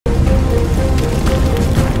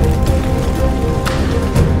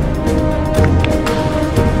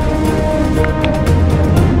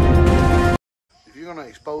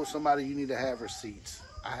told somebody you need to have receipts.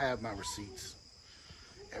 I have my receipts.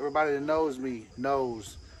 Everybody that knows me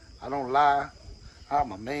knows I don't lie.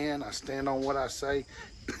 I'm a man. I stand on what I say.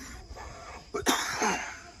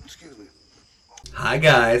 Excuse me. Hi,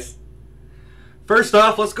 guys. First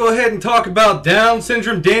off, let's go ahead and talk about Down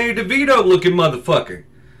syndrome Danny DeVito looking motherfucker.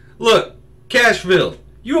 Look, Cashville,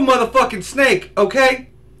 you a motherfucking snake, okay?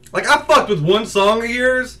 Like, I fucked with one song of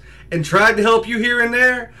yours and tried to help you here and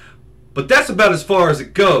there, but that's about as far as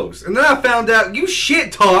it goes. And then I found out you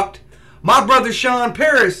shit-talked my brother Sean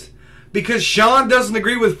Paris because Sean doesn't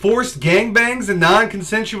agree with forced gangbangs and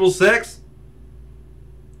non-consensual sex.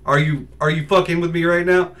 Are you fucking with me right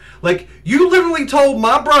now? Like, you literally told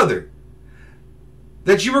my brother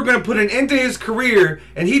that you were going to put an end to his career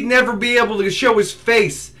and he'd never be able to show his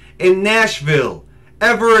face in Nashville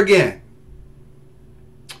ever again.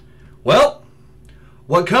 Well,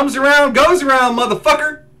 what comes around goes around,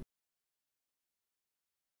 motherfucker.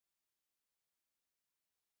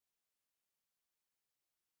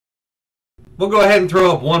 We'll go ahead and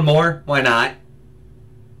throw up one more. Why not?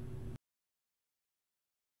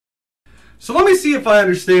 So let me see if I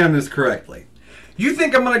understand this correctly. You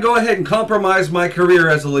think I'm going to go ahead and compromise my career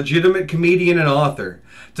as a legitimate comedian and author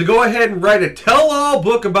to go ahead and write a tell-all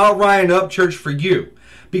book about Ryan Upchurch for you,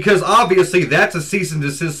 because obviously that's a cease and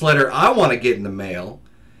desist letter I want to get in the mail,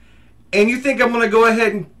 and you think I'm going to go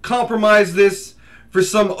ahead and compromise this for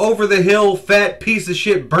some over-the-hill fat piece of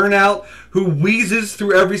shit burnout who wheezes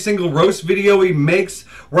through every single roast video he makes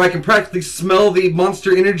where I can practically smell the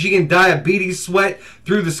Monster Energy and diabetes sweat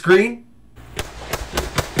through the screen?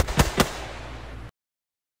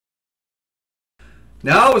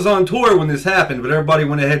 Now, I was on tour when this happened, but everybody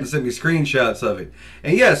went ahead and sent me screenshots of it.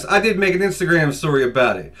 And yes, I did make an Instagram story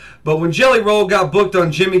about it. But when Jelly Roll got booked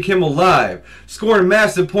on Jimmy Kimmel Live, scoring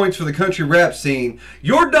massive points for the country rap scene,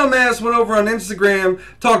 your dumbass went over on Instagram,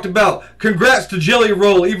 talked about, congrats to Jelly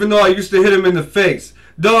Roll, even though I used to hit him in the face.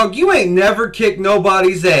 Dog, you ain't never kicked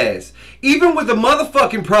nobody's ass. Even with a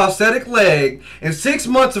motherfucking prosthetic leg and 6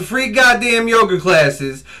 months of free goddamn yoga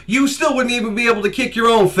classes, you still wouldn't even be able to kick your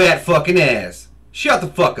own fat fucking ass. Shut the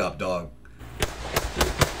fuck up, dog.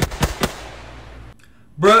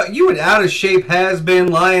 Bruh, you an out-of-shape, has-been,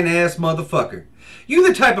 lying-ass motherfucker. You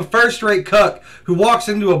the type of first-rate cuck who walks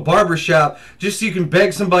into a barbershop just so you can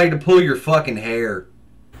beg somebody to pull your fucking hair.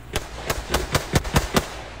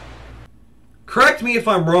 Correct me if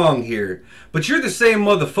I'm wrong here, but you're the same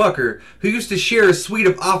motherfucker who used to share a suite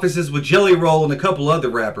of offices with Jelly Roll and a couple other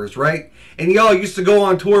rappers, right? And y'all used to go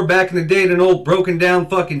on tour back in the day in an old broken down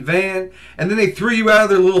fucking van, and then they threw you out of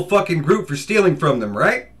their little fucking group for stealing from them,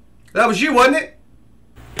 right? That was you, wasn't it?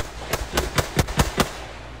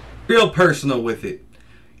 Real personal with it.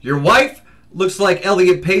 Your wife looks like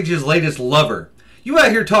Elliot Page's latest lover. You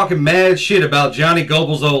out here talking mad shit about Johnny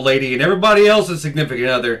Goble's old lady and everybody else's significant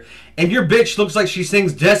other, and your bitch looks like she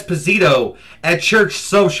sings Despacito at church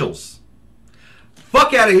socials.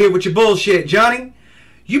 Fuck out of here with your bullshit, Johnny.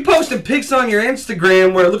 You posting pics on your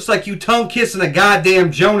Instagram where it looks like you tongue kissing a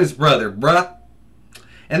goddamn Jonas brother, bruh.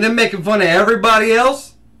 And then making fun of everybody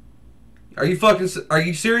else? Are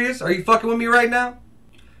you serious? Are you fucking with me right now?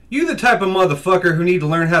 You the type of motherfucker who need to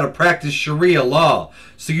learn how to practice Sharia law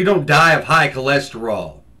so you don't die of high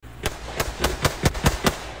cholesterol.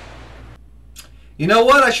 You know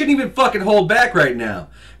what? I shouldn't even fucking hold back right now.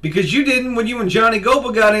 Because you didn't when you and Johnny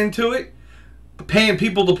Goble got into it. Paying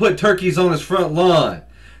people to put turkeys on his front lawn.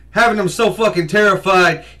 Having him so fucking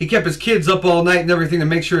terrified, he kept his kids up all night and everything to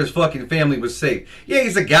make sure his fucking family was safe. Yeah,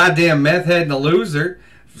 he's a goddamn meth head and a loser.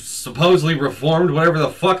 Supposedly reformed, whatever the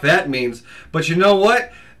fuck that means. But you know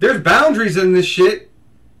what? There's boundaries in this shit.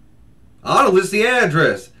 I ought to list the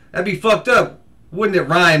address. That'd be fucked up, wouldn't it,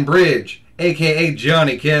 Ryan Bridge, a.k.a.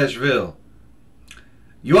 Johnny Cashville?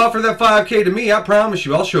 You offer that $5K to me, I promise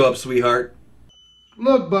you I'll show up, sweetheart.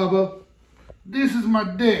 Look, Bubba, this is my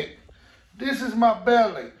dick. This is my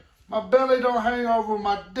belly. My belly don't hang over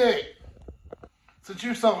my dick. Since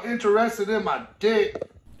you're so interested in my dick.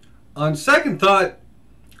 On second thought,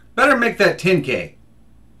 better make that 10K.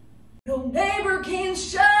 Your neighbor can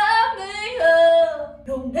shut me up.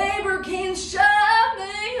 Your neighbor can shut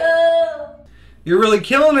me up. You're really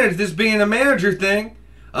killing it at this being a manager thing.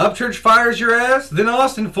 Upchurch fires your ass, then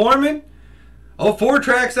Austin Foreman. Oh,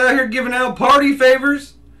 4-Tracks out here giving out party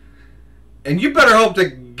favors. And you better hope to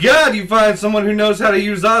God you find someone who knows how to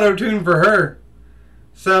use auto-tune for her.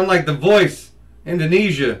 Sound like The Voice,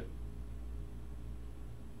 Indonesia.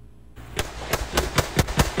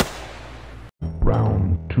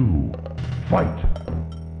 Round 2, fight.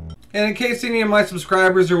 And in case any of my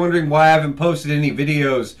subscribers are wondering why I haven't posted any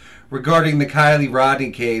videos regarding the Kylie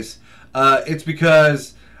Rodney case, it's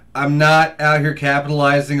because I'm not out here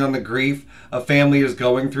capitalizing on the grief a family is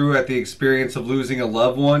going through at the experience of losing a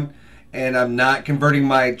loved one, and I'm not converting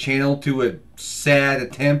my channel to a sad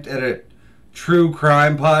attempt at a true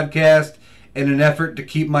crime podcast in an effort to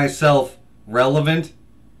keep myself relevant.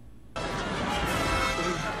 Yo,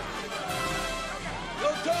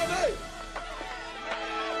 Tommy!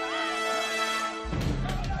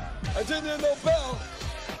 I didn't hear no bell.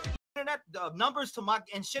 Internet numbers to my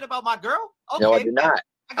and shit about my girl? Okay. No, I did not.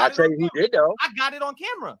 I'll tell you, he did though. I got it on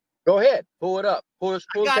camera. Go ahead, pull it up. Pull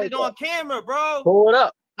I got it on camera, bro. Pull it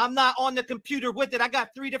up. I'm not on the computer with it. I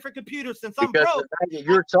got 3 different computers since I'm Because broke. the fact that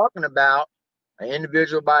you're talking about an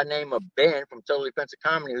individual by the name of Ben from Totally Offensive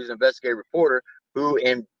Comedy, who's an investigative reporter, who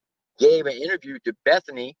gave an interview to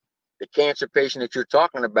Bethany, the cancer patient that you're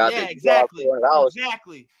talking about. Yeah, exactly.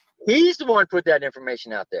 Exactly. He's the one who put that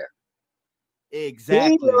information out there.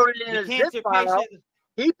 Exactly. He wrote it in a zip file.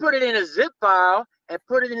 He put it in a zip file and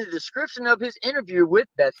put it in the description of his interview with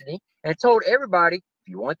Bethany and told everybody, if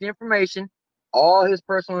you want the information, all his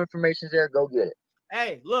personal information is there, go get it.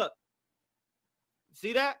 Hey, look.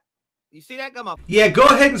 See that? You see that? Come on. Yeah, go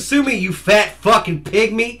ahead and sue me, you fat fucking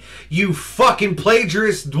pygmy. You fucking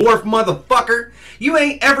plagiarist dwarf motherfucker. You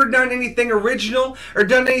ain't ever done anything original or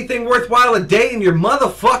done anything worthwhile a day in your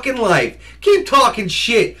motherfucking life. Keep talking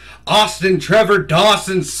shit, Austin Trevor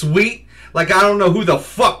Dawson Sweet. Like I don't know who the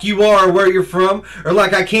fuck you are or where you're from, or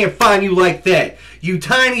like I can't find you like that. You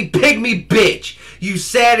tiny pygmy bitch. You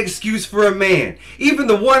sad excuse for a man. Even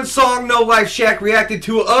the one song No Life Shack reacted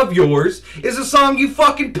to of yours is a song you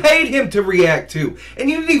fucking paid him to react to. And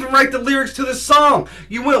you didn't even write the lyrics to the song.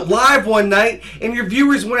 You went live one night and your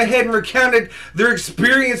viewers went ahead and recounted their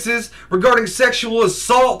experiences regarding sexual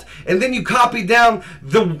assault, and then you copied down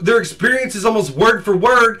their experiences almost word for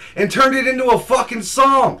word and turned it into a fucking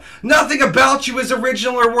song. Nothing about you is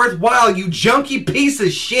original or worthwhile, you junky piece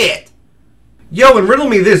of shit. Yo, and riddle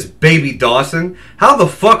me this, baby Dawson. How the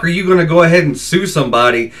fuck are you going to go ahead and sue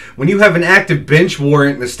somebody when you have an active bench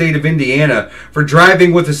warrant in the state of Indiana for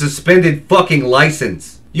driving with a suspended fucking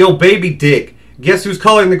license? Yo, baby dick, guess who's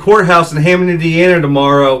calling the courthouse in Hammond, Indiana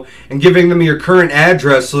tomorrow and giving them your current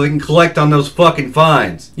address so they can collect on those fucking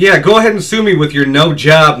fines? Yeah, go ahead and sue me with your no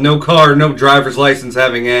job, no car, no driver's license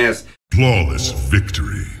having ass. Flawless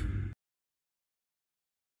victory.